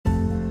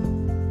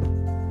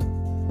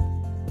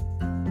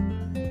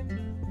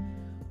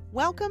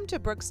Welcome to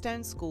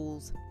Brookstone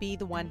School's Be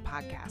the One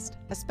podcast,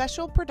 a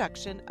special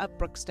production of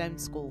Brookstone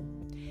School.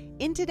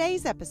 In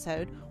today's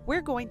episode,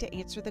 we're going to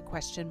answer the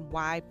question,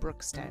 why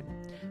Brookstone?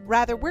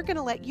 Rather, we're going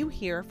to let you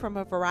hear from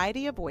a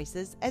variety of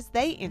voices as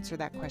they answer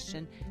that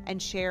question and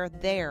share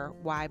their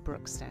why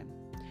Brookstone.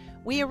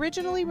 We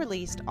originally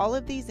released all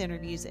of these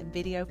interviews in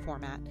video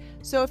format,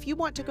 so if you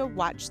want to go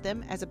watch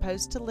them as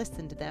opposed to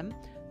listen to them,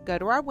 go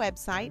to our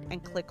website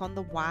and click on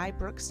the Why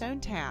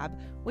Brookstone tab,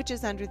 which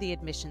is under the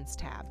Admissions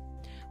tab.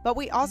 But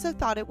we also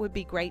thought it would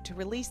be great to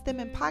release them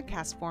in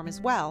podcast form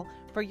as well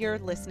for your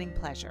listening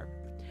pleasure.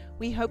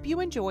 We hope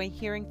you enjoy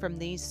hearing from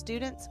these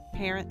students,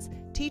 parents,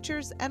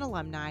 teachers, and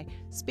alumni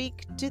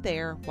speak to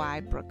their why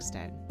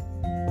Brookstone.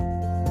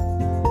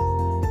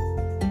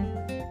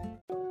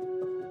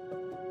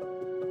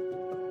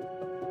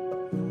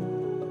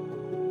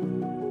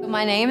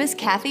 My name is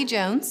Kathy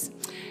Jones,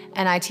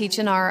 and I teach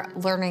in our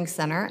Learning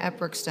Center at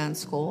Brookstone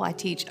School. I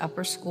teach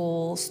upper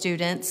school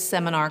students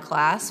seminar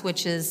class,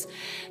 which is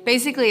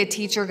basically a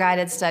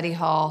teacher-guided study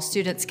hall.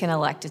 Students can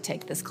elect to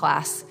take this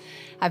class.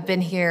 I've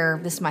been here,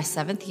 this is my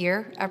 7th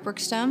year at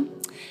Brookstone,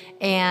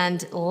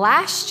 and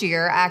last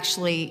year I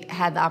actually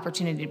had the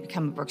opportunity to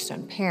become a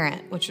Brookstone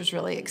parent, which was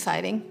really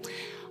exciting.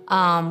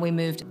 We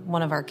moved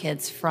one of our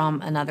kids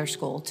from another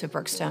school to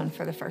Brookstone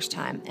for the first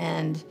time,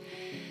 and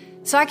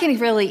so I can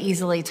really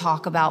easily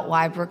talk about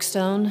why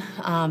Brookstone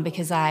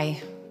because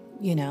I,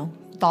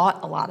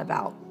 thought a lot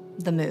about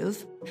the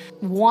move.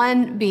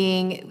 One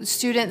being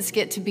students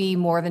get to be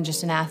more than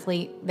just an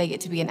athlete. They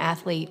get to be an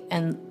athlete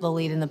and the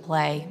lead in the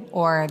play,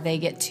 or they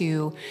get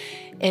to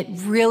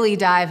really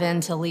dive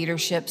into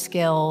leadership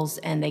skills,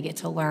 and they get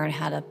to learn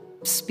how to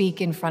speak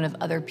in front of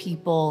other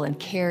people and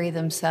carry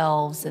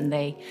themselves, and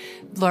they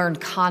learn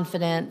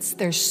confidence.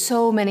 There's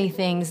so many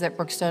things that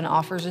Brookstone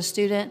offers a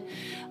student.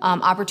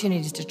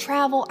 Opportunities to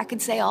travel, I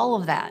could say all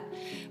of that.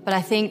 But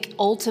I think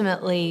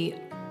ultimately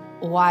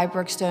why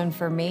Brookstone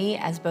for me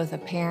as both a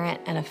parent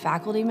and a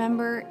faculty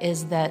member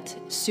is that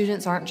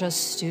students aren't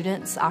just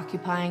students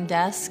occupying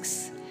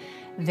desks.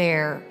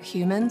 They're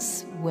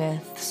humans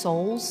with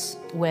souls,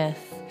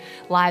 with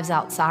lives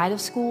outside of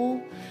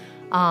school.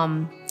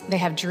 They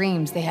have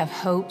dreams, they have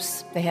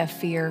hopes, they have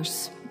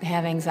fears, they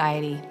have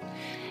anxiety.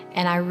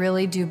 And I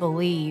really do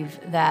believe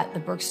that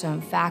the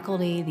Brookstone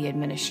faculty, the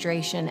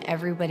administration,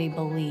 everybody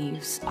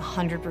believes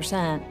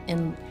 100%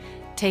 in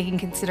taking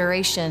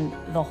consideration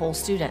the whole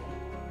student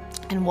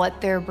and what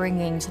they're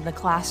bringing to the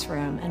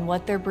classroom and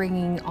what they're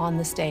bringing on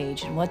the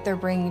stage and what they're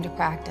bringing to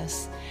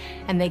practice.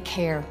 And they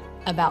care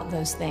about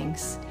those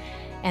things.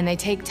 And they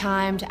take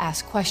time to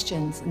ask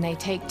questions, and they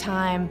take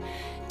time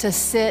to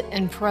sit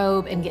and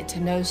probe and get to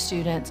know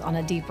students on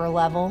a deeper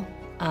level.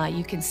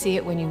 You can see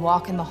it when you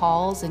walk in the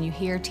halls and you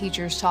hear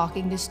teachers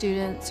talking to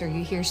students, or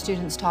you hear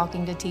students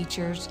talking to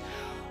teachers,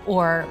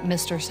 or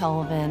Mr.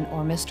 Sullivan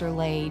or Mr.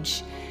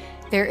 Lage.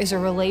 There is a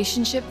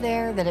relationship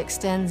there that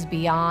extends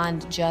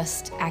beyond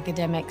just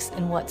academics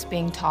and what's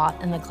being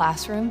taught in the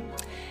classroom.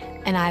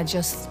 And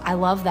I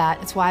love that.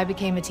 It's why I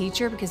became a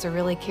teacher, because I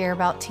really care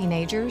about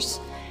teenagers.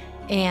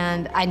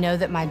 And I know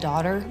that my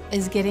daughter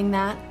is getting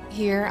that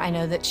here. I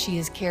know that she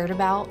is cared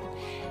about.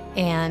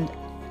 And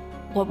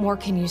what more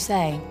can you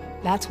say?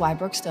 That's why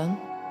Brookstone.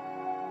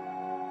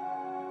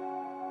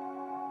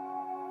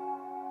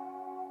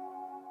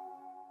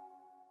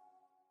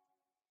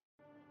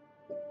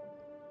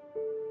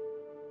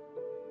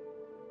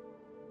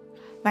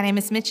 My name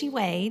is Mitchie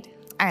Wade.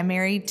 I'm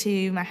married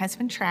to my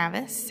husband,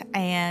 Travis,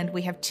 and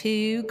we have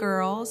 2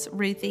 girls,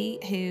 Ruthie,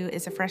 who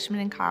is a freshman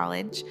in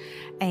college,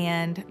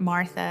 and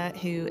Martha,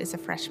 who is a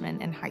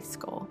freshman in high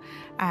school.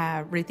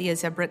 Ruthie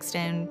is a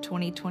Brookstone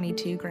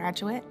 2022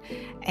 graduate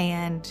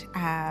and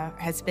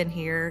has been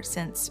here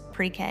since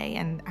pre-K,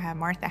 and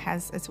Martha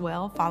has as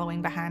well,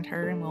 following behind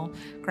her, and will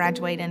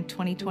graduate in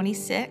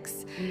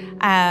 2026.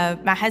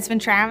 My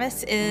husband,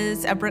 Travis,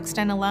 is a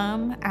Brookstone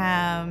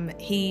alum.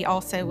 He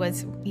also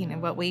was,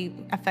 what we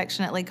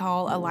affectionately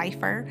call a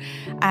lifer.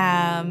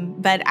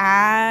 But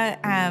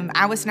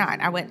I was not.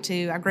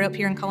 I grew up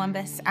here in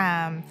Columbus.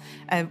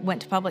 I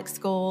went to public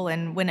school,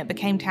 and when it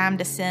became time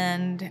to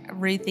send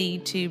Ruthie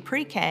to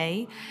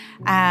pre-K,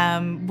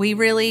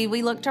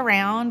 we looked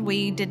around.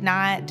 We didn't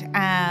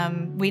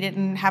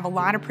have a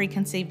lot of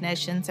preconceived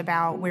notions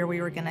about where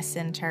we were going to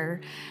send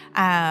her.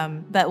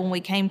 But when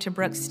we came to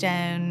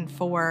Brookstone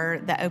for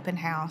the open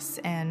house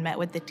and met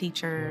with the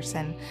teachers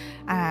and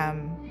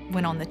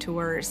went on the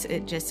tours,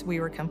 we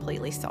were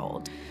completely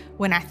sold.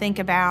 When I think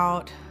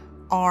about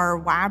our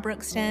why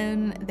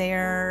Brookstone,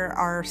 there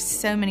are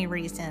so many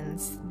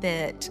reasons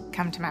that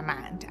come to my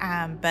mind,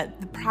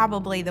 but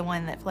probably the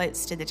one that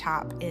floats to the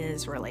top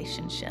is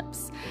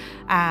relationships.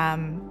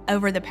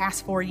 Over the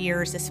past 4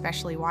 years,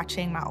 especially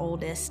watching my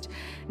oldest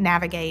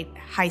navigate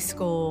high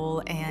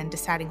school and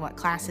deciding what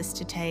classes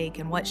to take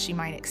and what she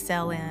might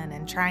excel in,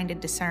 and trying to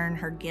discern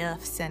her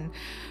gifts and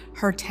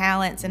her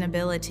talents and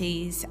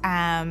abilities,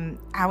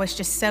 I was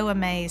just so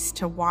amazed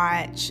to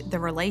watch the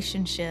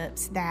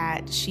relationships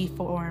that she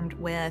formed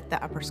with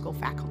the upper school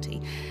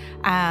faculty.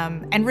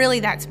 And really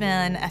that's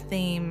been a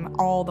theme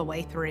all the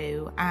way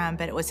through,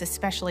 but it was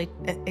especially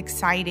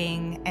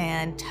exciting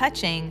and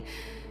touching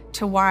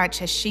to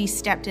watch as she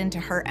stepped into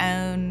her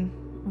own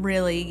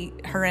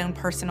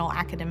personal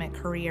academic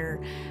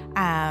career,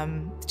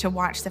 to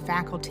watch the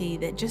faculty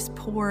that just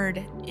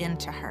poured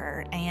into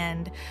her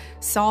and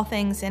saw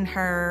things in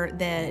her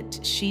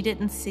that she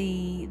didn't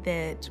see,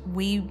 that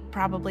we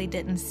probably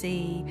didn't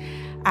see,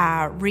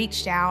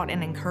 reached out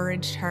and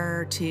encouraged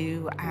her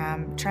to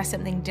try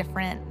something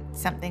different,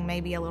 something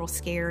maybe a little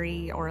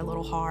scary or a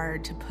little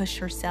hard, to push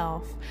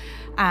herself,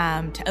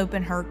 to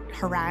open her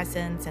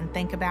horizons and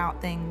think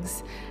about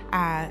things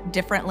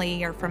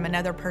differently or from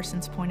another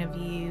person's point of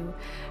view,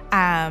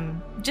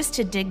 just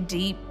to dig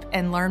deep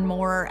and learn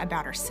more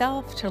about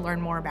herself, to learn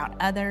more about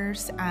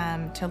others,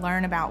 to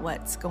learn about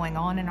what's going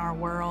on in our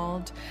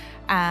world,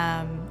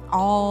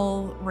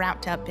 all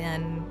wrapped up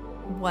in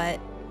what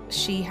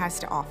she has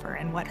to offer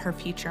and what her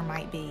future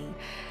might be.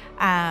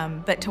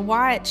 But to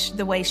watch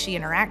the way she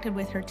interacted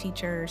with her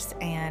teachers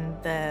and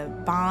the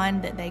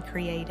bond that they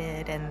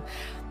created and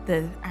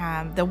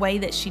the way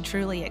that she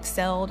truly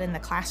excelled in the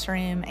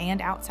classroom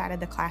and outside of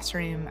the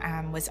classroom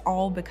was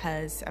all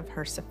because of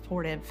her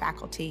supportive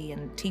faculty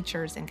and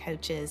teachers and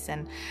coaches.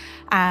 And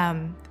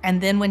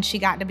then when she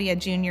got to be a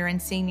junior and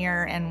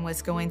senior and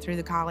was going through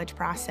the college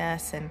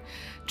process and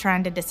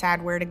trying to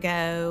decide where to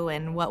go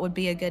and what would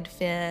be a good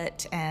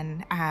fit,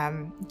 and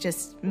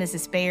just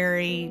Mrs.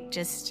 Berry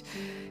just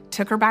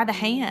took her by the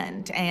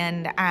hand,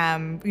 and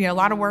a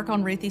lot of work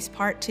on Ruthie's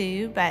part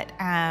too, but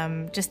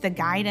just the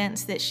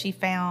guidance that she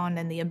found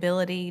and the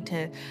ability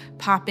to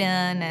pop in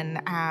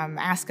and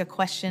ask a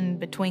question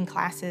between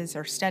classes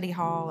or study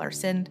hall, or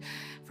send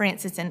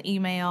Francis an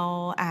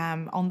email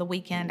on the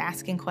weekend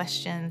asking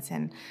questions,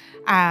 and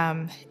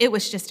it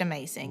was just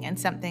amazing, and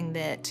something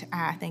that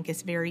I think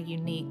is very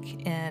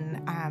unique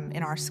in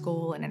our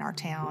school and in our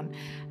town.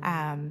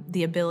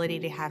 The ability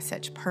to have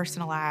such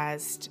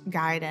personalized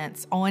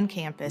guidance on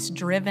campus,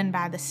 driven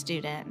by the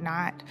student,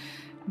 not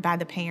by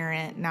the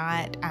parent,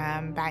 not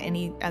by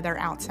any other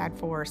outside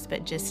force,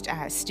 but just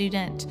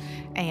student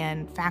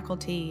and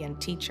faculty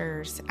and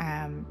teachers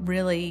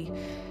really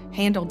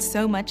handled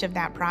so much of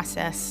that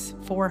process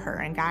for her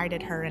and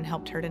guided her and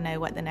helped her to know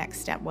what the next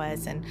step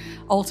was, and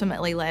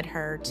ultimately led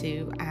her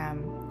to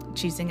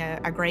choosing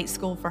a great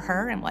school for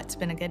her and what's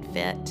been a good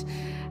fit.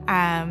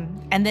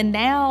 And then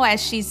now,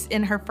 as she's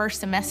in her first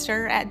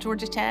semester at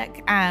Georgia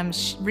Tech,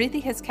 Ruthie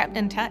has kept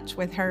in touch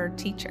with her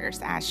teachers.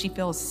 She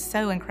feels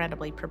so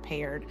incredibly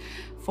prepared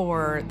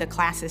for the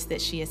classes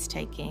that she is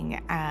taking,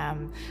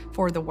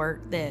 for the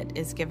work that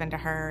is given to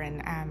her.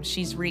 And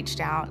she's reached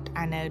out,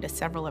 I know, to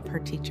several of her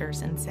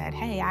teachers and said,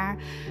 hey,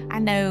 I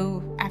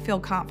know I feel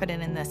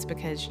confident in this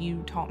because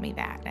you taught me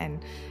that.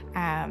 And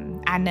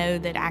I know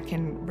that I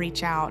can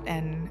reach out,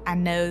 and I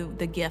know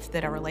the gift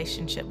that a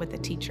relationship with a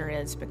teacher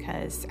is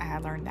because I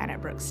learned that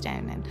at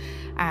Brookstone.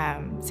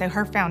 And so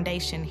her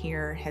foundation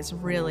here has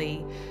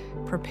really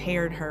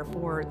prepared her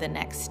for the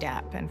next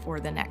step and for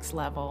the next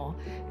level.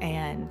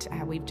 And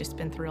we've just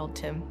been thrilled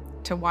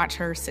to watch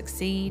her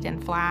succeed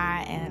and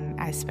fly, and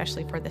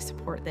especially for the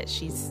support that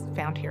she's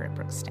found here at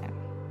Brookstone.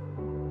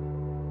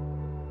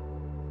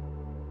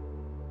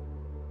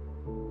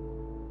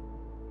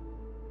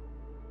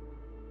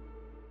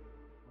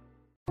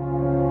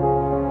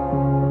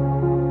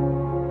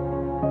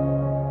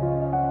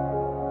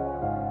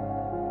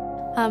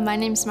 My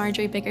name's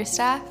Marjorie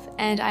Bickerstaff,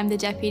 and I'm the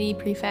Deputy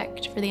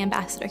Prefect for the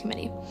Ambassador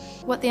Committee.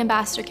 What the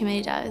Ambassador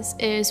Committee does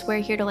is we're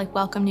here to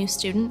welcome new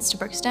students to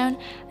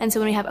Brookstone, and so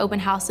when we have open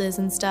houses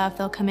and stuff,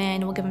 they'll come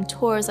in, we'll give them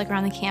tours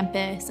around the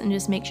campus and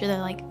just make sure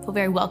they feel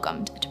very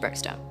welcomed to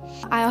Brookstone.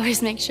 I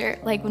always make sure,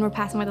 when we're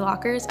passing by the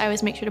lockers, I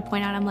always make sure to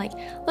point out, I'm like,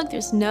 look,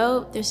 there's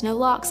no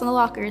locks on the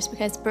lockers,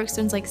 because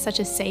Brookstone's such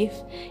a safe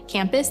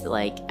campus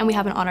that and we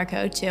have an honor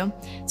code too.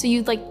 So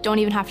you don't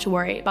even have to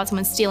worry about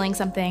someone stealing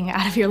something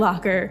out of your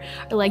locker,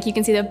 or you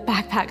can see the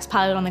backpacks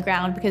piled on the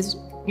ground because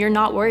you're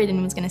not worried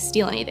anyone's gonna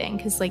steal anything,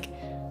 because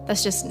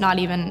that's just not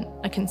even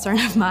a concern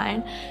of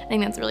mine. I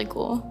think that's really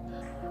cool.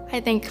 I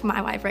think my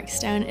why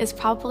Brookstone is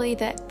probably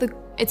that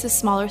it's a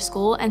smaller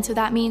school, and so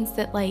that means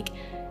that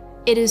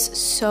it is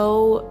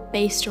so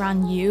based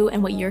around you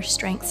and what your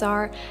strengths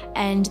are,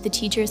 and the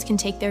teachers can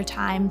take their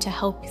time to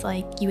help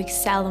you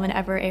excel in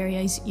whatever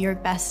areas you're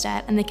best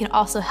at, and they can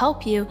also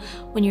help you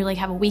when you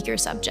have a weaker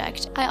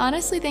subject. I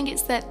honestly think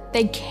it's that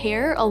they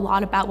care a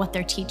lot about what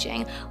they're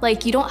teaching.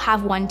 You don't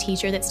have one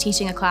teacher that's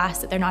teaching a class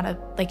that they're not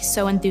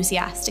so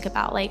enthusiastic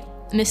about.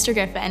 Mr.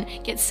 Griffin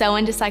gets so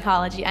into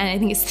psychology, and I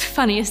think it's the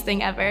funniest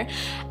thing ever.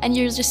 And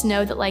you just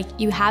know that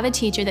you have a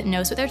teacher that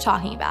knows what they're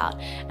talking about,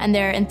 and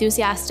they're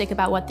enthusiastic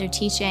about what they're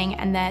teaching,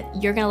 and that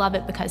you're gonna love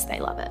it because they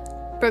love it.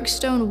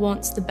 Brookstone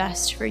wants the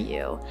best for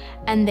you,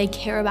 and they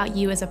care about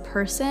you as a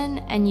person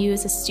and you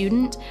as a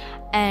student,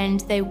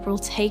 and they will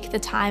take the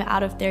time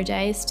out of their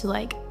days to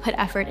like put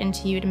effort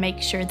into you to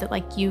make sure that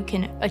like you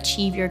can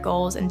achieve your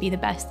goals and be the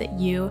best that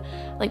you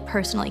like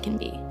personally can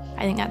be.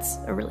 I think that's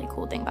a really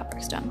cool thing about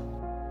Brookstone.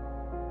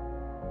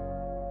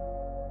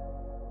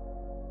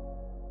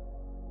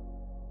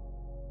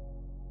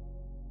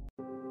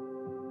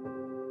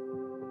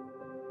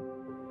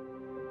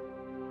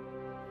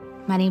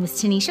 My name is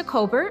Tanisha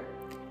Colbert.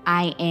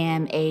 I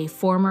am a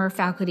former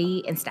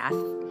faculty and staff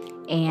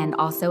and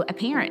also a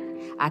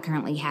parent. I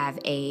currently have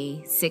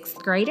a 6th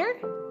grader,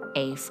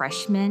 a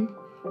freshman,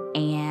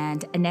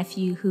 and a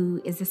nephew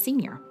who is a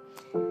senior.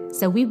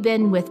 So we've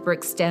been with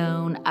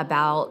Brookstone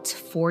about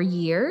 4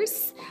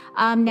 years.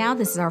 Now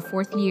this is our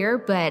 4th year,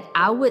 but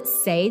I would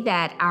say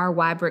that our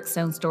Why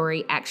Brookstone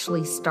story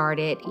actually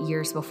started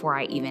years before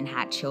I even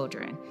had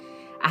children.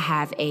 I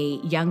have a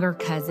younger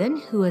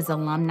cousin who is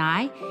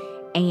alumni,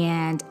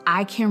 and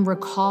I can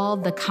recall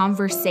the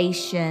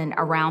conversation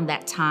around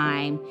that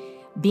time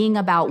being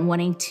about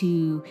wanting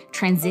to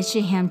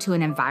transition him to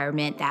an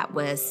environment that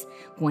was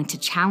going to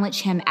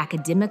challenge him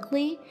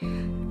academically,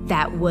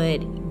 that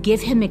would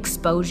give him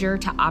exposure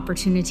to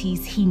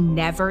opportunities he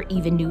never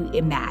even knew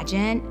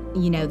imagined,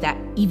 that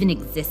even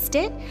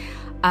existed,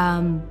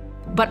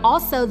 but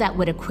also that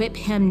would equip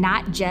him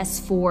not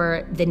just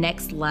for the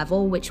next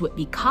level, which would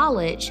be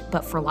college,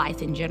 but for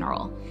life in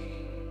general.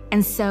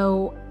 And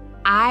so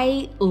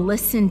I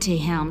listened to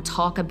him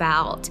talk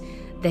about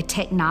the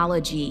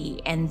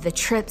technology and the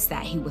trips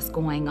that he was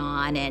going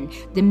on and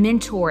the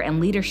mentor and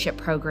leadership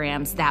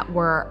programs that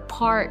were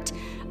part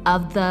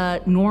of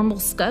the normal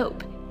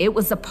scope. It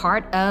was a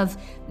part of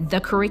the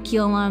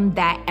curriculum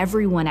that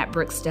everyone at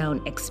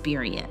Brookstone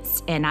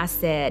experienced. And I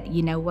said,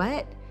 you know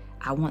what?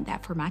 I want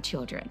that for my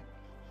children.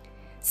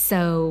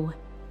 So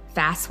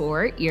fast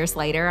forward, years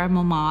later, I'm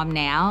a mom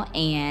now,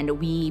 and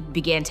we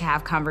began to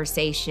have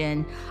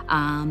conversation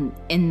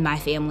in my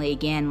family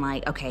again,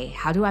 like, okay,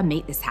 how do I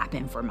make this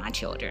happen for my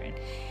children?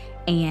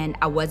 And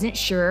I wasn't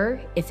sure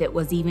if it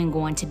was even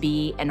going to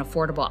be an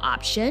affordable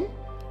option,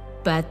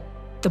 but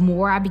the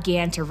more I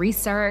began to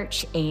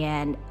research,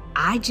 and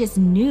I just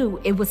knew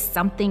it was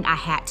something I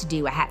had to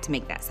do. I had to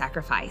make that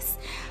sacrifice.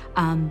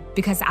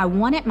 Because I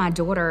wanted my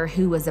daughter,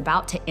 who was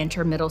about to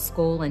enter middle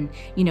school, and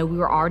we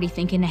were already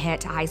thinking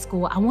ahead to high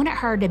school, I wanted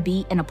her to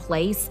be in a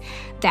place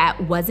that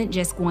wasn't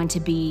just going to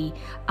be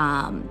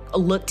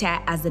looked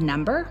at as a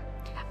number.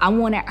 I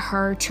wanted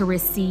her to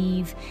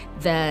receive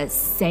the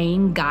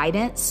same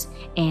guidance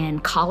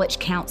and college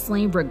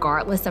counseling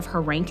regardless of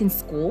her rank in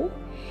school.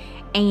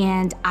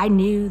 And I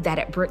knew that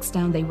at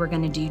Brookstone they were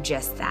going to do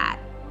just that.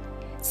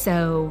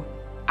 So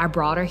I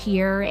brought her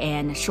here,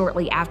 and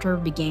shortly after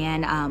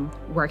began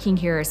working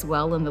here as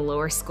well in the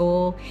lower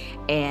school.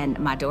 And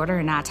my daughter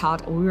and I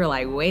talked, we were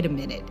like, wait a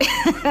minute,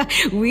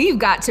 we've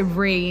got to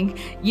bring,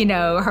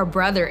 her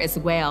brother as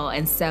well.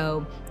 And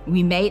so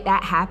we made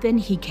that happen.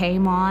 He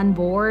came on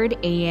board,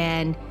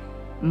 and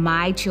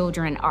my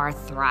children are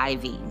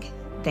thriving.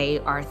 They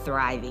are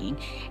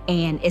thriving.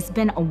 And it's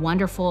been a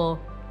wonderful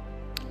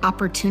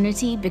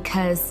opportunity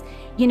because,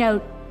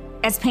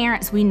 as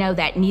parents, we know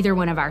that neither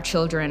one of our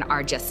children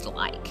are just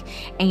alike,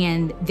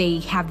 and they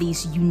have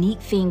these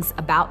unique things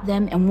about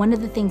them. And one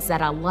of the things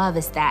that I love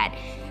is that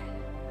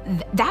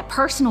that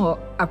personal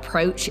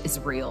approach is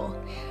real,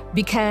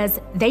 because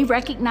they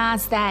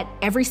recognize that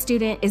every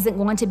student isn't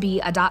going to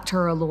be a doctor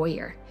or a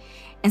lawyer.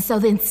 And so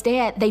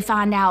instead they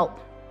find out,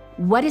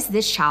 what is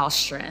this child's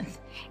strength?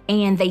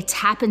 And they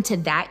tap into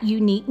that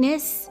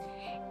uniqueness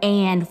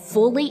and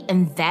fully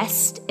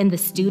invest in the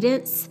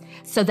students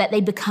so that they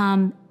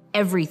become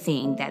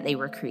everything that they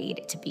were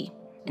created to be.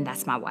 And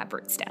that's my why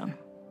Brookstone.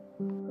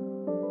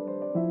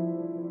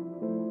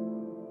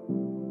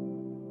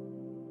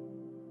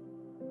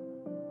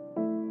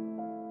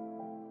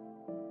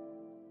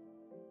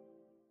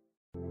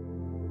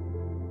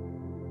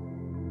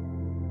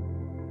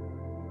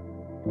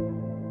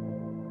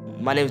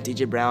 My name is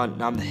DJ Brown,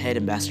 and I'm the head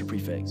ambassador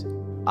prefect.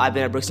 I've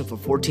been at Brookstone for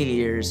 14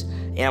 years,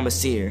 and I'm a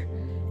senior.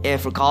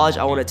 And for college,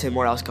 I want to attend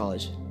Morehouse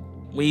College.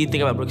 When you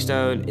think about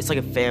Brookstone, it's like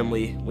a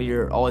family. When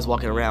you're always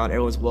walking around,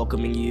 everyone's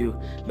welcoming you,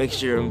 making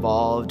sure you're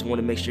involved,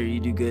 want to make sure you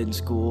do good in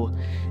school.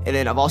 And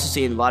then I've also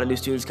seen a lot of new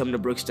students come to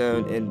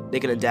Brookstone, and they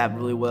can adapt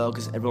really well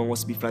because everyone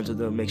wants to be friends with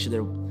them, make sure they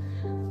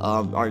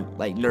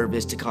aren't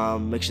nervous to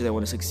come, make sure they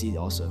want to succeed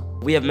also.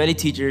 We have many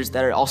teachers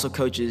that are also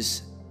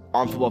coaches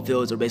on football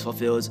fields or baseball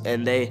fields,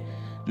 and they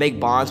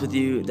make bonds with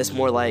you that's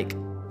more like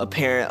a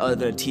parent other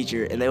than a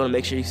teacher, and they want to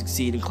make sure you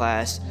succeed in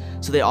class.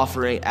 So they're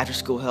offering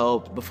after-school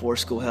help,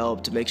 before-school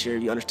help to make sure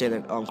you understand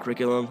the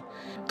curriculum.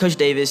 Coach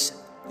Davis,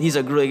 he's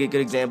a really good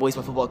example. He's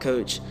my football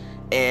coach.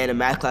 And in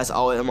math class,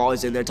 I'm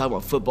always in there talking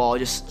about football,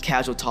 just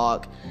casual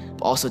talk,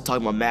 but also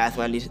talking about math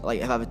when I need, if I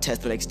have a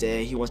test the next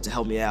day. He wants to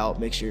help me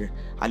out, make sure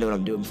I know what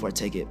I'm doing before I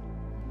take it.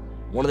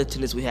 One of the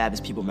tenets we have is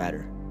people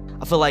matter.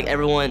 I feel like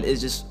everyone is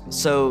just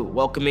so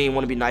welcoming,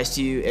 want to be nice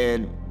to you,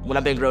 and when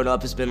I've been growing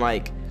up, it's been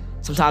like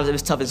sometimes if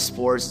it's tough in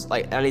sports,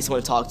 like I need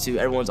someone to talk to,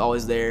 everyone's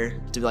always there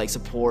to like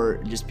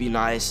support and just be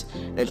nice.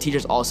 And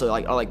teachers also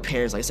like are like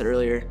parents, like I said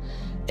earlier.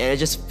 And it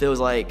just feels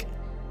like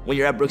when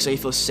you're at Brookstone, you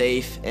feel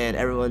safe and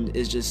everyone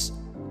is just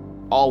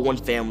all one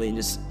family and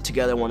just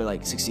together want to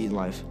like succeed in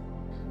life.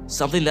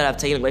 Something that I've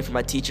taken away from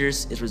my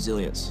teachers is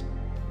resilience.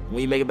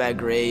 When you make a bad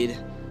grade,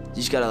 you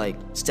just gotta like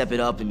step it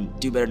up and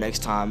do better next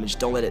time and just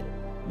don't let it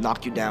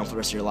knock you down for the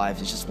rest of your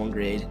life. It's just one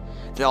grade.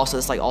 Then also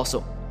it's like off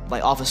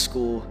of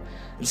school,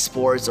 in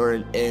sports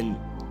or in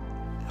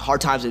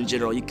hard times in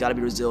general, you gotta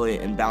be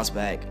resilient and bounce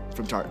back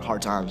from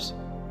hard times.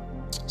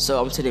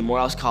 So I'm attending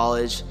Morehouse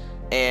College,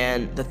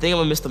 and the thing I'm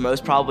gonna miss the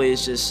most probably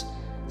is just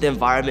the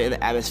environment and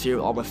the atmosphere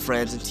with all my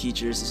friends and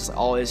teachers. It's just like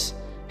always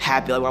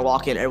happy. Like when I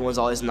walk in, everyone's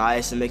always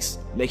nice and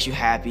makes you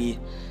happy,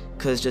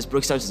 because just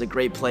Brookstone is a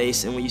great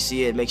place, and when you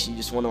see it, it makes you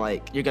just want to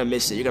like, you're gonna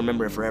miss it, you're gonna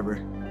remember it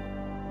forever.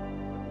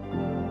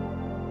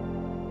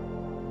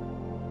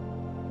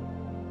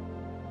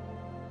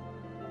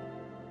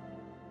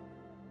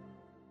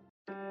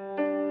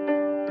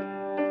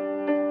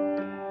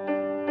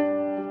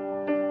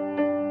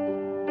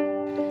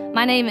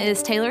 My name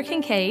is Taylor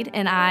Kincaid,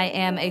 and I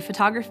am a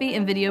photography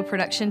and video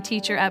production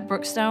teacher at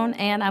Brookstone,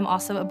 and I'm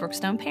also a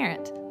Brookstone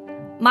parent.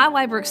 My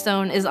why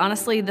Brookstone is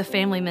honestly the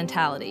family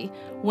mentality.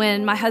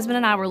 When my husband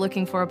and I were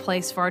looking for a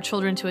place for our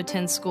children to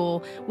attend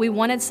school, we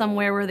wanted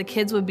somewhere where the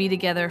kids would be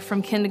together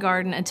from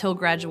kindergarten until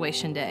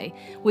graduation day.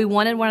 We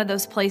wanted one of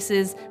those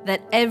places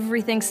that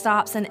everything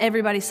stops and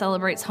everybody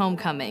celebrates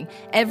homecoming.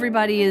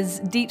 Everybody is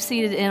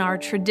deep-seated in our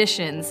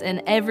traditions,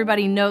 and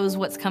everybody knows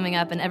what's coming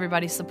up and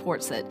everybody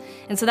supports it.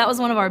 And so that was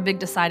one of our big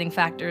deciding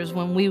factors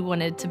when we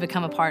wanted to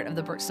become a part of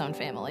the Brookstone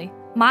family.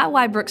 My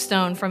why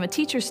Brookstone from a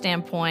teacher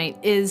standpoint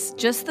is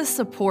just the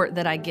support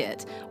that I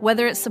get,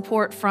 whether it's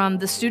support from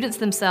the students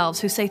themselves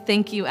who say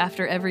thank you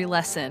after every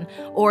lesson,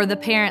 or the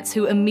parents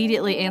who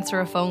immediately answer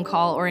a phone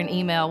call or an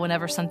email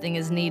whenever something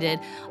is needed,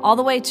 all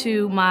the way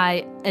to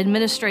my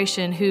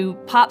administration who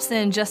pops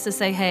in just to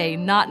say hey,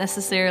 not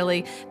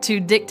necessarily to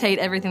dictate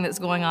everything that's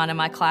going on in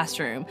my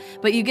classroom.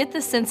 But you get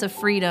this sense of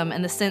freedom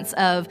and the sense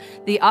of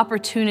the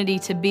opportunity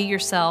to be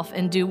yourself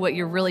and do what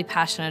you're really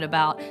passionate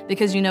about,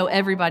 because you know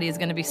everybody is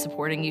going to be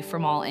supporting you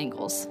from all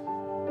angles.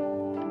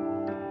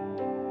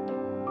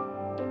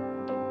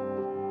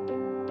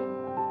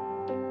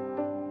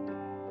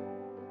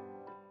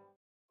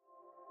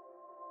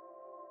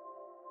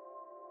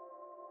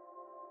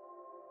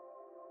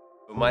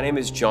 My name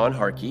is John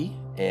Harkey,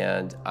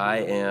 and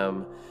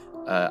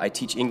I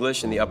teach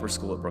English in the upper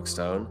school at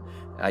Brookstone.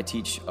 I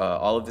teach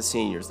all of the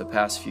seniors the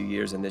past few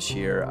years, and this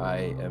year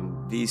I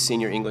am the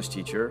senior English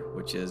teacher,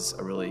 which is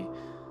a really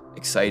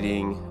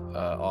exciting,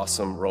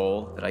 awesome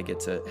role that I get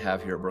to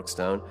have here at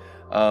Brookstone.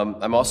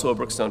 I'm also a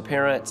Brookstone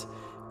parent.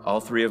 All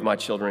three of my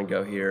children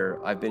go here.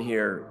 I've been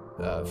here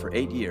for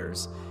 8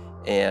 years,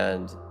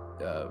 and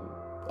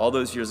all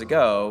those years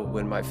ago,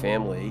 when my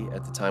family,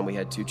 at the time we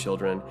had 2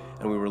 children,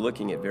 and we were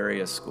looking at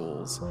various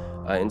schools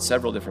in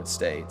several different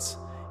states,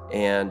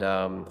 and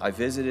I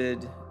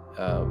visited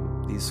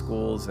these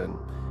schools, and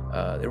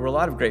there were a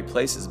lot of great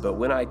places, but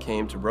when I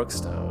came to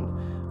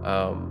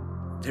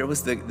Brookstone, there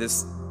was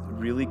this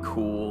really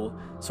cool,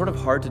 sort of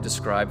hard to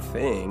describe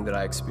thing that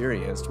I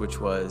experienced,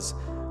 which was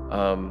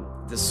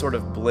this sort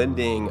of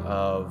blending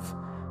of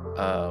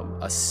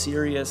a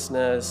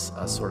seriousness,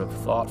 a sort of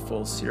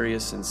thoughtful,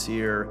 serious,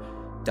 sincere,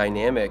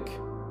 dynamic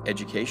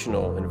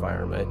educational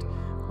environment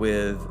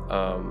with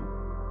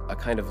a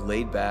kind of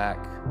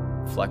laid-back,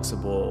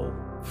 flexible,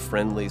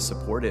 friendly,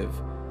 supportive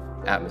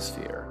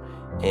atmosphere.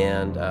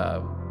 And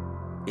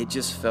it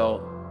just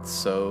felt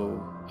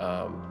so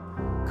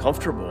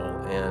comfortable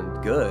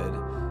and good.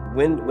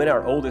 When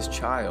our oldest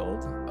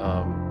child,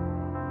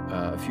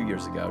 a few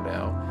years ago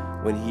now,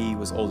 when he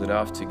was old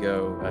enough to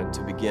go and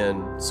to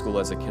begin school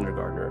as a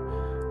kindergartner,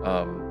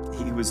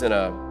 he was in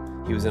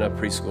a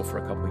preschool for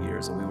a couple of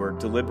years, and we were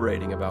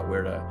deliberating about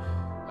where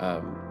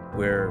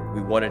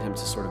we wanted him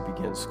to sort of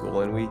begin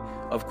school. And we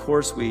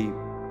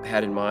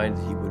had in mind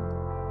he would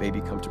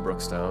maybe come to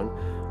Brookstone.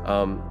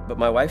 But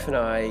my wife and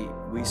I,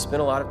 we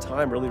spent a lot of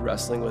time really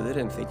wrestling with it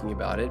and thinking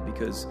about it,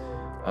 because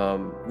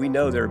we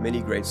know there are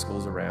many great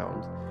schools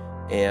around,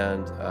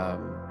 and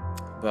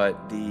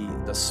but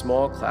the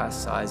small class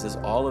sizes,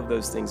 all of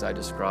those things I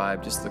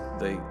described, just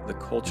the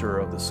culture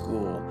of the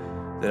school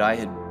that I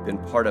had been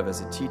part of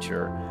as a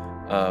teacher,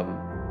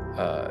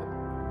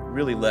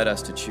 really led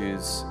us to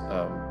choose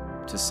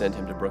to send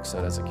him to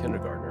Brookstone as a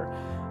kindergartner.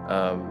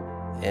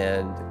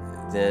 And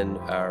then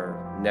our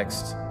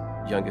next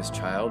youngest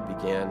child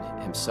began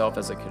himself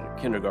as a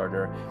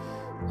kindergartner,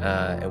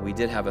 and we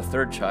did have a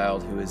third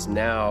child who is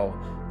now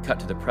cut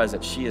to the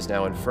present. She is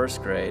now in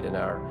first grade, and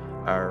our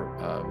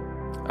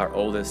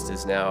oldest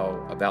is now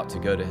about to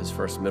go to his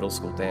first middle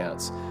school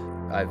dance.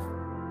 I've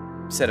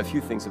said a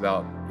few things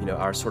about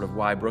our sort of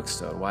why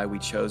Brookstone, why we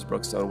chose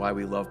Brookstone, why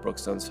we love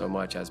Brookstone so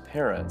much as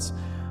parents,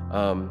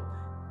 and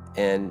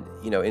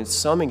in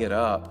summing it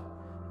up,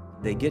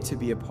 they get to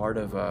be a part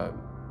of a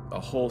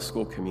whole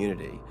school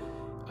community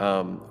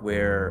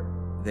where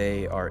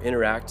They are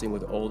interacting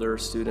with older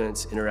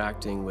students,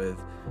 interacting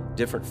with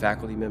different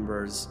faculty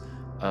members.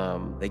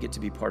 They get to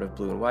be part of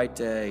Blue and White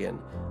Day, and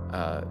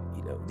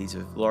these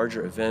are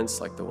larger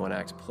events like the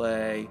one-act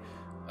play,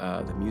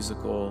 the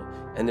musical,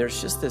 and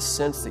there's just this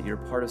sense that you're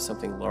part of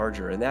something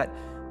larger, and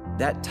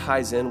that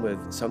ties in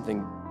with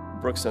something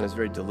Brookstone is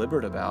very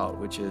deliberate about,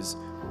 which is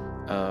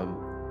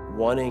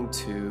wanting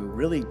to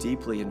really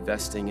deeply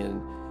investing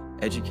in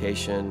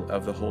education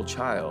of the whole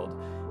child.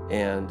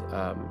 And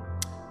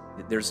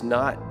there's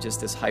not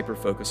just this hyper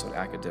focus on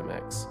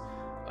academics.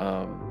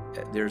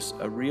 There's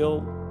a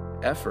real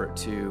effort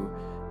to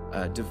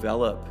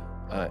develop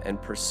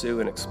and pursue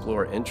and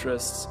explore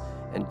interests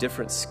and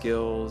different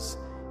skills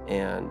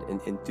and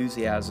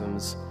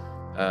enthusiasms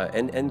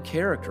and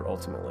character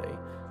ultimately.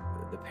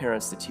 The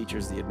parents, the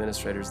teachers, the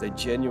administrators, they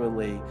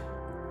genuinely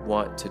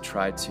want to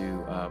try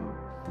to,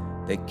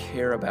 they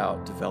care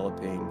about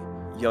developing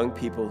young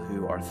people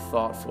who are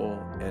thoughtful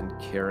and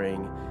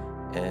caring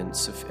and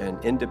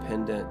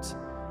independent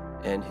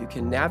and who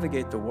can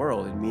navigate the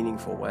world in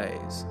meaningful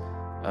ways.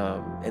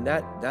 And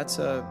it's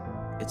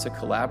a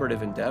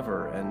collaborative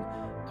endeavor.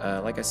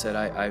 And like I said,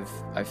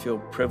 I feel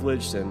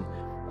privileged, and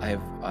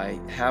I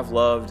have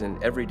loved,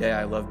 and every day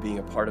I love being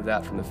a part of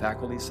that from the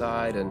faculty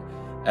side. And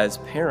as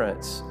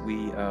parents,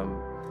 we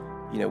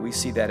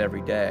see that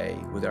every day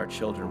with our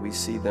children. We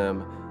see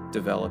them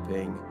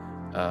developing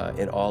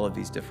in all of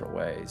these different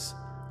ways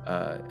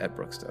at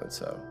Brookstone.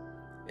 So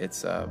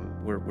it's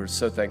we're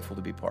so thankful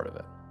to be part of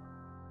it.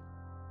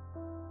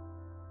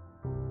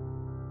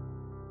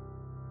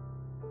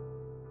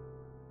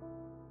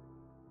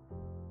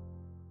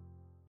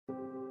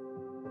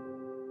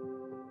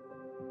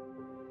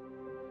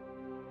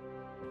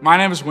 My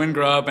name is Wynn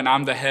Grubb, and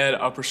I'm the head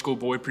upper school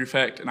boy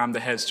prefect, and I'm the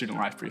head student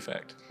life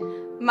prefect.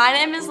 My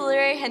name is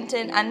Lily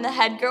Hinton. I'm the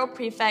head girl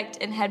prefect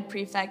and head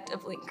prefect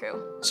of Link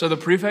Crew. So the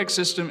prefect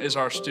system is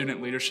our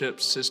student leadership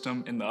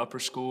system in the upper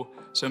school.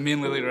 So me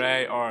and Lily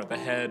Ray are the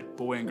head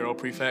boy and girl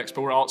prefects,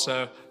 but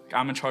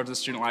I'm in charge of the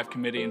student life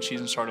committee, and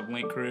she's in charge of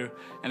Link Crew.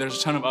 And there's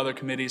a ton of other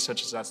committees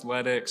such as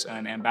athletics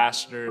and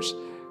ambassadors.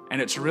 And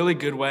it's a really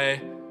good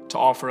way to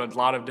offer a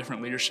lot of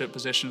different leadership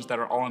positions that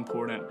are all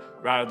important,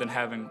 rather than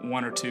having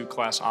one or two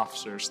class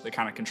officers that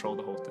kind of control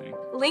the whole thing.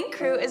 Link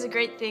Crew is a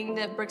great thing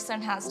that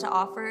Brookstone has to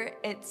offer.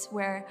 It's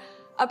where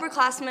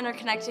upperclassmen are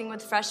connecting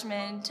with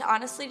freshmen to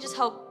honestly just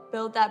help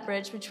build that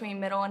bridge between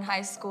middle and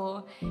high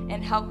school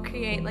and help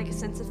create like a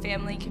sense of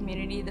family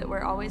community, that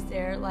we're always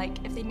there,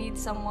 like if they need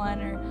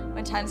someone or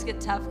when times get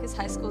tough, because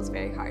high school is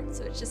very hard.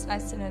 So it's just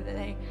nice to know that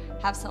they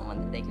have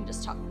someone that they can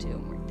just talk to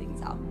and work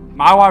things out.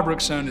 My why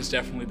Brookstone is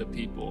definitely the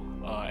people.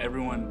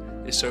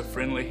 Everyone is so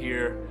friendly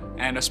here,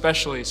 and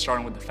especially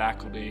starting with the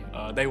faculty.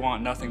 They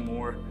want nothing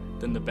more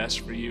than the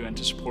best for you and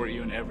to support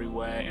you in every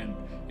way, and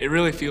it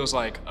really feels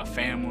like a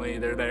family.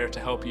 They're there to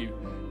help you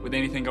with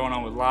anything going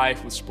on with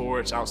life, with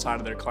sports, outside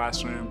of their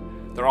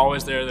classroom. They're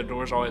always there, their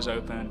door's always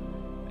open,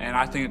 and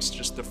I think it's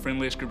just the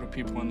friendliest group of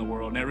people in the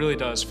world, and it really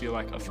does feel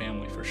like a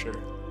family for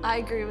sure. I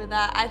agree with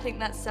that. I think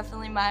that's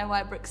definitely my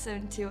why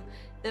Brookstone too.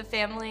 The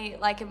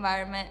family-like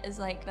environment is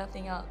like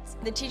nothing else.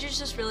 The teachers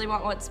just really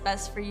want what's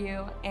best for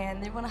you,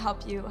 and they want to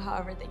help you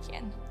however they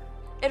can.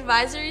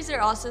 Advisories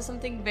are also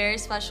something very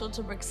special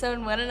to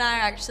Brookstone. Wynn and I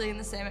are actually in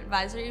the same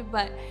advisory,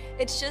 but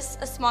it's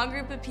just a small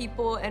group of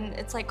people, and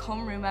it's like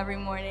homeroom every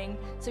morning.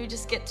 So we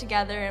just get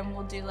together and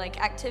we'll do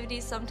like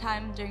activities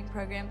sometime during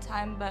program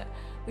time, but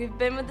we've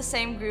been with the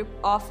same group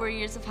all 4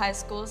 years of high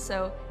school,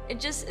 so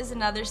it just is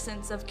another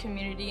sense of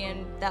community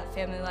and that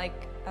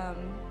family-like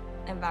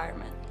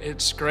environment.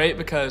 It's great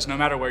because no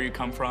matter where you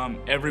come from,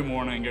 every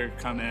morning you're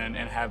come in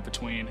and have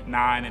between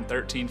 9 and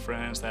 13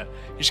 friends that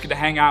you just get to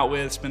hang out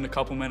with, spend a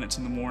couple minutes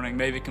in the morning,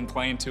 maybe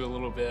complain to a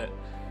little bit.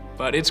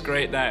 But it's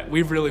great that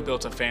we've really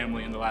built a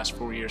family in the last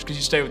 4 years, because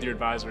you stay with your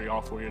advisory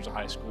all 4 years of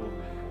high school.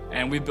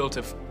 And we've built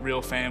a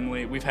real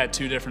family. We've had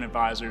 2 different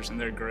advisors,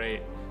 and they're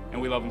great, and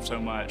we love them so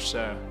much.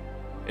 So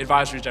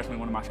advisory is definitely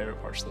one of my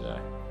favorite parts of the day.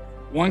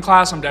 One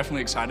class I'm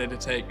definitely excited to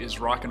take is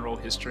rock and roll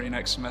history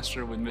next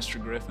semester with Mr.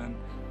 Griffin.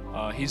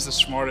 He's the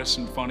smartest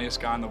and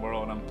funniest guy in the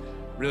world. I'm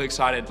really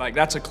excited. Like,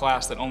 that's a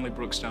class that only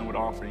Brookstone would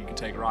offer. You can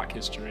take rock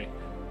history.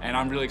 And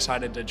I'm really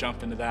excited to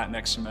jump into that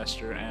next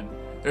semester. And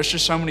there's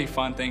just so many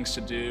fun things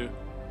to do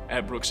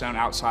at Brookstone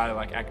outside of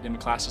like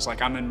academic classes.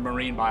 Like, I'm in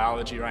marine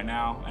biology right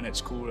now, and it's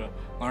cool to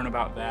learn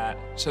about that.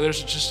 So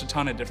there's just a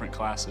ton of different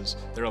classes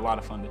that are a lot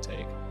of fun to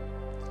take.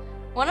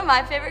 One of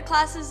my favorite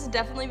classes has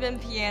definitely been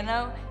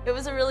piano. It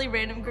was a really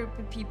random group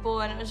of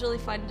people, and it was really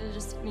fun to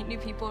just meet new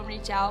people and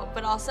reach out,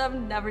 but also I've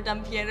never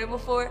done piano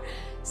before,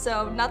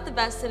 so not the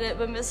best at it,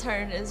 but Miss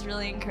Hearn is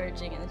really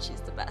encouraging and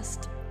she's the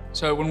best.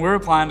 So when we're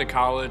applying to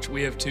college,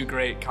 we have 2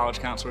 great college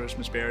counselors,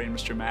 Ms. Barry and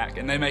Mr. Mack,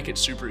 and they make it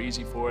super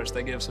easy for us.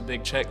 They give us a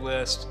big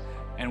checklist,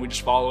 and we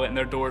just follow it, and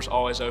their door's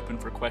always open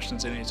for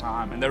questions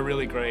anytime, and they're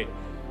really great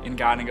in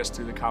guiding us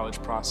through the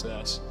college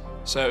process.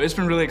 So it's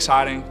been really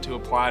exciting to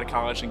apply to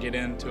college and get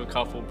into a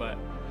couple, but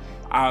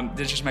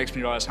this just makes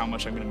me realize how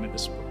much I'm going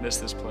to miss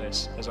this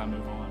place as I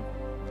move on.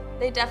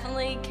 They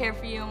definitely care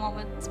for you and want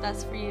what's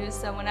best for you,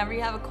 so whenever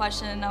you have a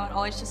question, I would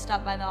always just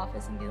stop by the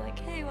office and be like,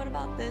 hey, what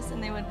about this?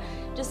 And they would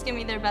just give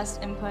me their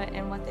best input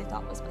and what they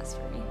thought was best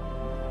for me.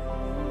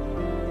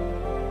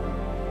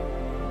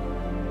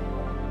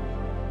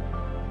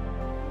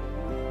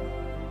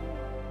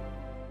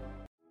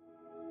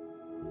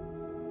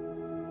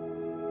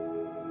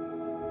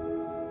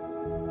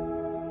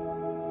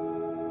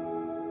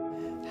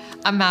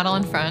 I'm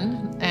Madeline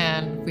Friend,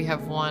 and we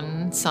have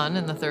one son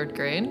in the 3rd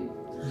grade.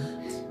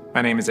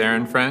 My name is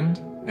Aaron Friend,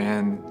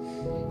 and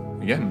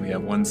again, we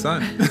have one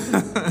son.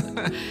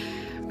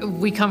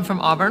 We come from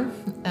Auburn,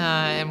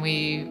 and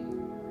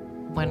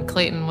when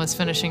Clayton was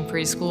finishing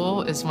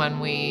preschool is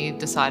when we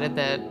decided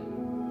that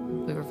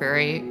we were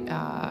very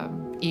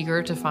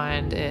eager to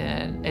find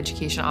an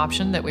education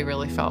option that we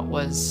really felt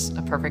was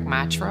a perfect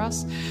match for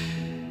us.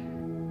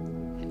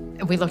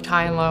 We looked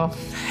high and low,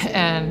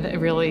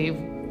 and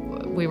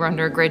we were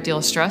under a great deal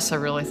of stress. I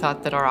really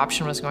thought that our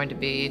option was going to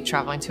be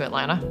traveling to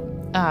Atlanta.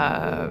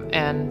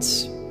 And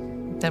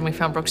then we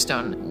found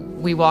Brookstone.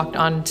 We walked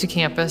onto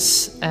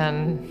campus,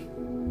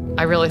 and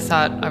I really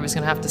thought I was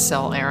going to have to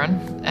sell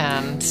Aaron.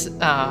 And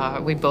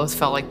we both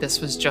felt like this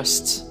was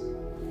just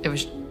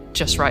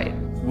right.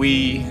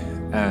 We,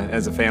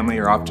 as a family,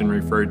 are often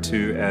referred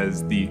to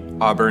as the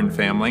Auburn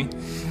family.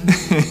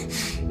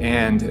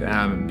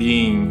 And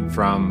being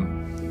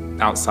from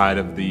outside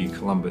of the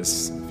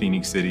Columbus,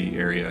 Phoenix City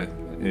area,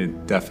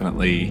 it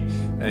definitely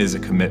is a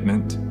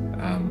commitment.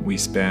 We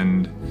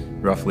spend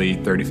roughly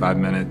 35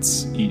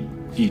 minutes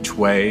each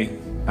way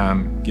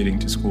getting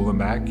to school and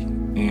back,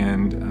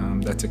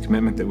 and that's a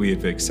commitment that we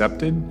have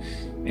accepted,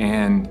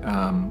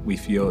 and we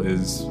feel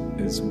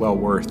is well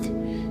worth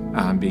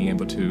being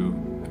able to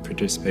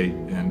participate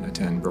and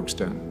attend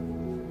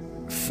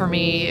Brookstone. For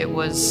me, it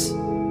was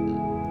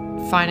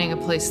finding a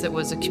place that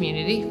was a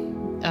community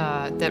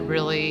that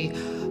really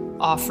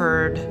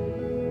offered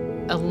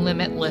a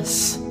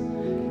limitless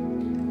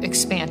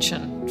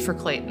expansion for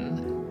Clayton.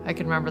 I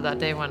can remember that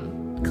day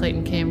when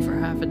Clayton came for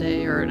half a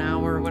day or an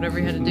hour or whatever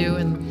he had to do,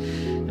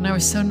 and I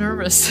was so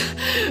nervous.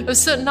 It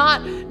was so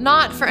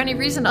not for any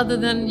reason other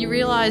than you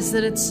realize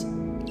that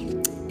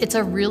it's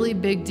a really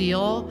big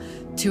deal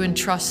to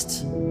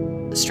entrust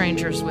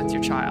strangers with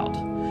your child.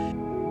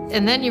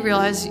 And then you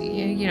realize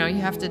you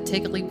have to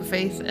take a leap of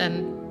faith,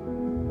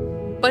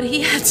 but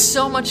he had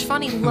so much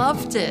fun. He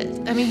loved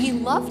it. I mean, he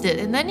loved it.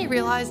 And then you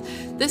realize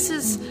this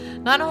is,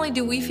 not only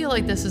do we feel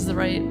like this is the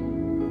right,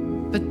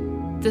 but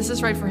this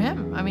is right for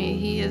him. I mean,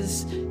 he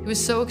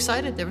was so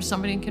excited. There was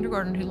somebody in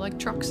kindergarten who liked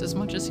trucks as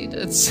much as he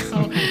did.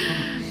 So,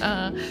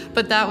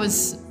 but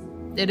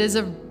it is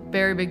a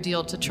very big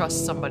deal to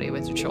trust somebody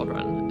with your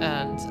children.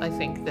 And I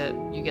think that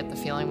you get the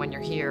feeling when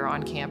you're here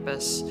on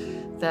campus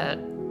that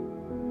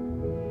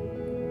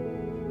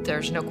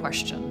there's no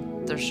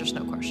question. There's just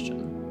no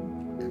question.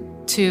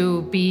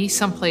 To be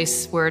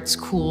someplace where it's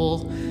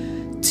cool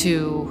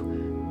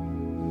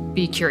to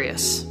be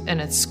curious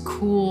and it's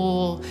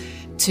cool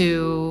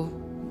to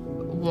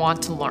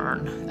want to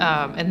learn,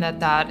 and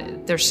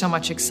that there's so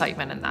much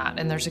excitement in that,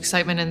 and there's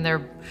excitement in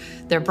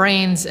their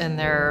brains and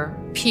their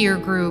peer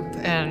group,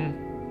 and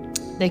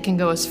they can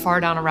go as far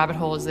down a rabbit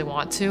hole as they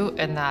want to,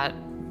 and that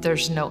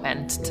there's no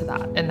end to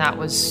that, and that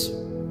was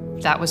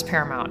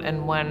paramount.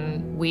 And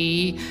when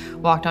we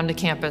walked onto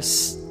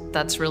campus,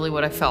 that's really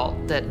what I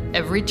felt, that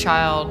every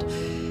child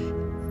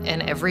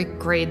in every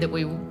grade that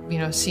we,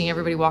 seeing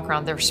everybody walk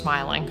around, they're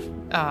smiling,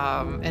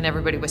 and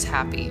everybody was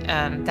happy.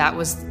 And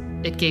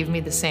it gave me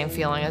the same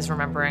feeling as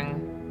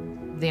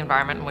remembering the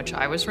environment in which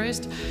I was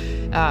raised.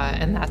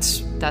 And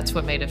that's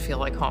what made it feel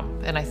like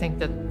home. And I think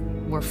that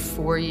we're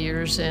 4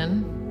 years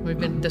in.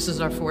 This is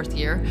our 4th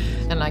year,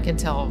 and I can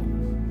tell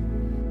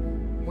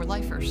we're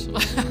lifers.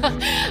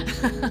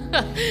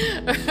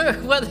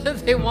 Whether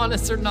they want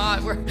us or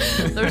not,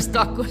 they're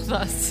stuck with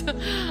us.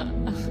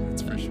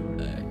 That's for sure.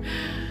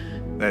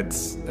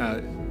 That's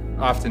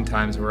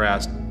oftentimes we're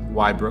asked,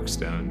 why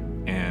Brookstone?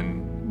 And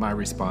my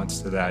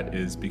response to that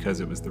is because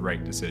it was the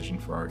right decision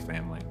for our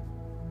family.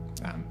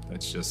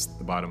 That's just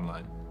the bottom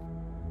line.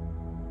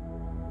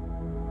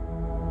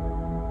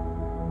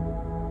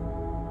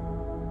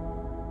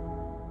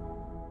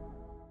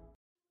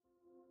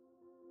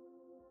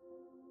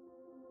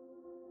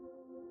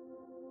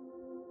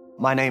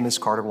 My name is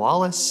Carter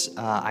Wallace.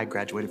 I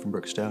graduated from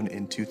Brookstone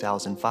in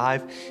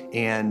 2005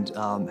 and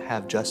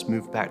have just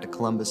moved back to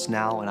Columbus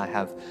now, and I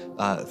have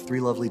 3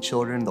 lovely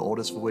children, the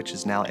oldest of which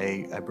is now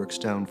a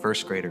Brookstone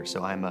 1st grader.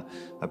 So I'm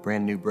a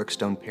brand new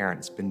Brookstone parent.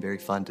 It's been very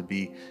fun to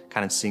be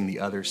kind of seeing the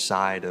other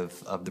side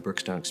of the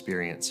Brookstone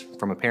experience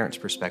from a parent's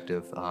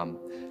perspective,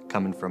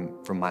 coming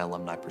from my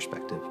alumni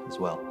perspective as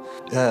well.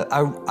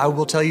 I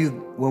will tell you,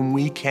 when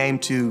we came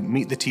to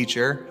meet the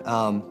teacher,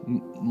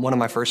 one of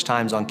my first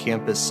times on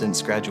campus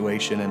since graduation,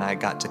 and I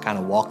got to kind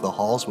of walk the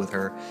halls with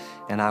her,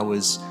 and I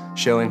was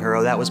showing her,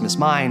 oh, that was Miss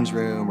Mine's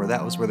room, or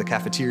that was where the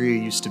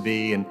cafeteria used to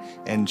be,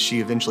 and she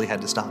eventually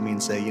had to stop me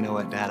and say, you know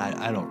what, Dad,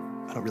 I don't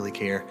really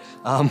care.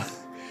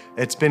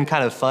 it's been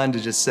kind of fun to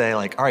just say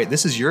like, all right,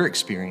 this is your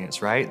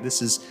experience, right?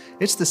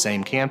 It's the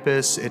same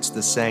campus, it's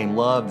the same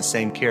love, the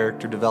same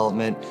character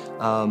development,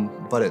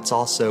 but it's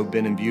also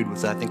been imbued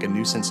with, I think, a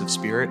new sense of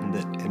spirit,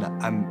 and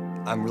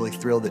I'm really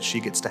thrilled that she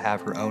gets to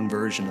have her own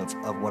version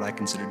of what I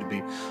consider to be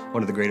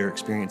one of the greater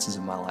experiences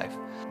of my life.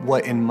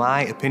 What, in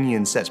my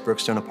opinion, sets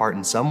Brookstone apart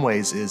in some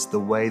ways is the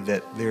way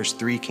that there's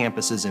 3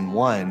 campuses in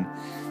one,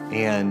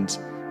 and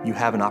you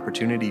have an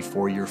opportunity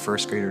for your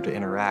first grader to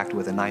interact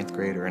with a 9th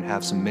grader and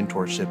have some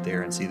mentorship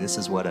there and see this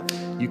is what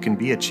you can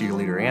be a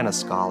cheerleader and a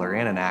scholar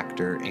and an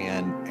actor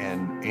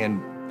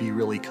and be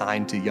really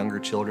kind to younger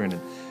children.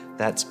 And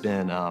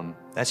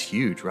that's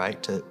huge,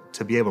 right?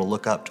 To be able to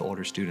look up to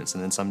older students,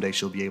 and then someday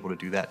she'll be able to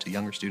do that to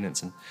younger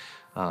students, and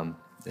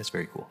it's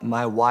very cool.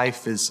 My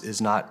wife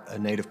is not a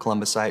native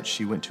Columbusite.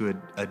 She went to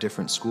a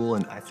different school,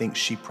 and I think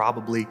she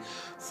probably,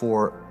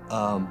 for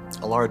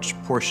a large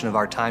portion of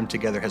our time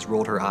together, has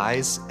rolled her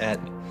eyes at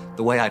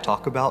the way I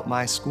talk about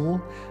my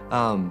school.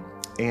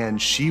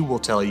 And she will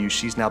tell you,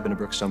 she's now been a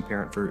Brookstone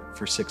parent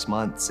for 6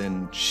 months,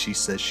 and she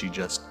says she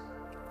just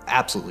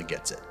absolutely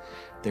gets it.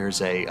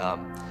 There's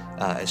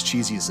as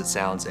cheesy as it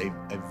sounds, a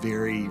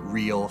very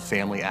real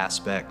family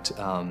aspect.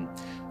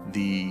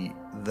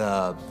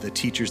 The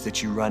teachers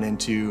that you run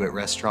into at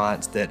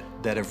restaurants that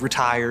have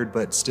retired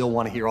but still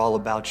want to hear all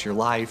about your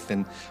life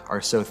and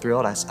are so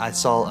thrilled. I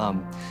saw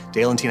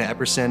Dale and Tina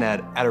Epperson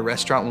at a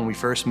restaurant when we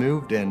first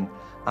moved, and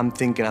I'm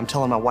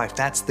telling my wife,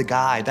 that's the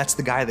guy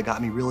that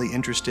got me really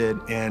interested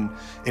in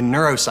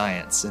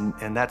neuroscience,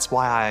 and that's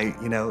why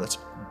that's a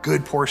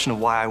good portion of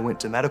why I went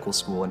to medical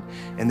school,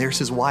 and there's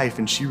his wife,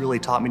 and she really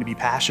taught me to be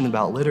passionate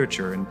about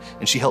literature, and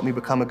she helped me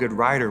become a good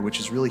writer, which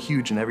is really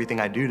huge in everything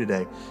I do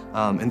today.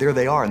 And there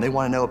they are, and they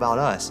want to know about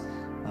us.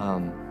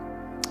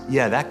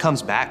 Yeah, that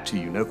comes back to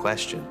you, no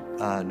question.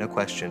 No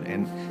question.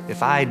 And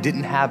if I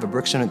didn't have a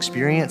Brookstone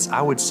experience,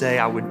 I would say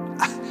I would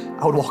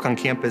walk on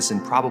campus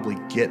and probably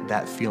get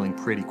that feeling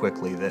pretty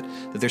quickly that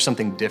there's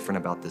something different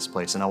about this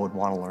place, and I would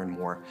want to learn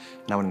more.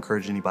 And I would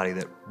encourage anybody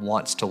that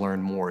wants to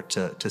learn more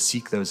to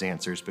seek those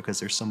answers, because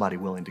there's somebody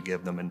willing to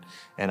give them,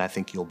 and I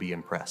think you'll be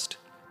impressed.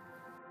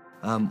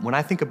 When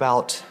I think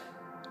about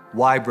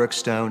why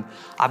Brookstone,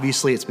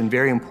 obviously it's been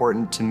very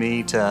important to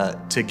me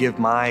to give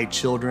my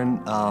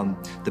children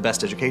the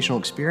best educational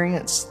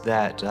experience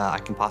that I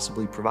can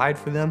possibly provide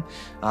for them.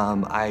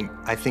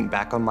 I think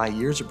back on my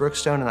years at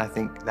Brookstone, and I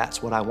think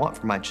that's what I want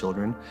for my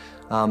children.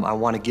 I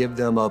want to give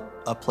them a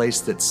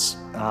place that's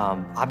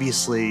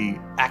obviously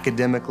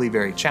academically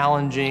very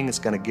challenging. It's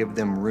going to give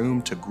them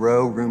room to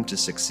grow, room to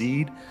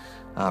succeed,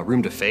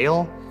 room to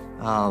fail.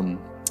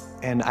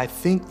 And I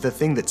think the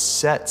thing that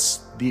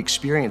sets the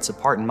experience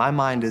apart in my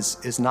mind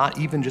is not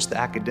even just the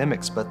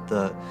academics, but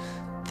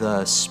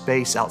the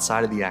space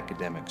outside of the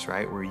academics,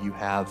 right? Where you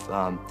have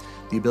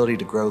the ability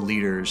to grow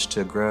leaders,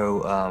 to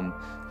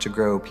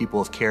grow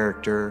people of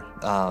character,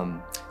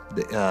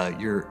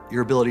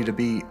 your ability to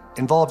be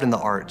involved in the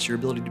arts, your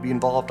ability to be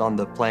involved on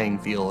the playing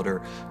field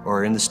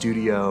or in the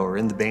studio or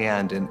in the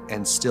band,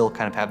 and still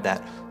kind of have that,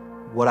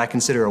 what I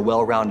consider a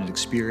well-rounded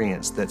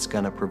experience that's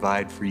going to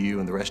provide for you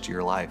and the rest of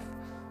your life.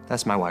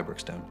 That's my why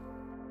Brookstone.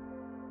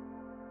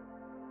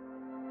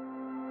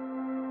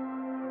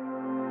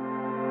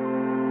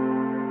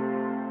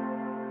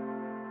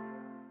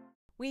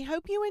 We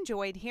hope you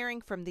enjoyed hearing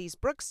from these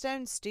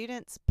Brookstone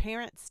students,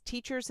 parents,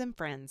 teachers, and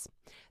friends.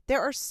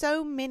 There are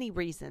so many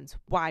reasons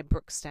why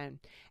Brookstone,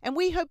 and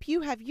we hope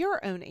you have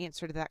your own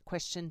answer to that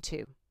question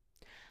too.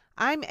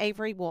 I'm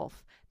Avery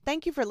Wolf.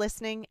 Thank you for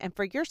listening and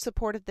for your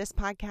support of this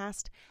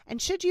podcast.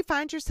 And should you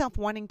find yourself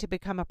wanting to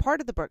become a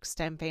part of the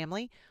Brookstone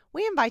family,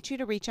 we invite you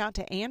to reach out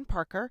to Ann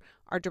Parker,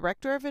 our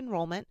Director of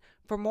Enrollment,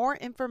 for more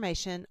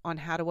information on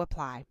how to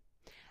apply.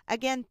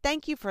 Again,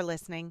 thank you for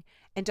listening.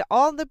 And to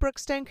all the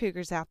Brookstone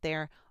Cougars out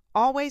there,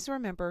 always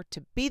remember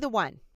to be the one.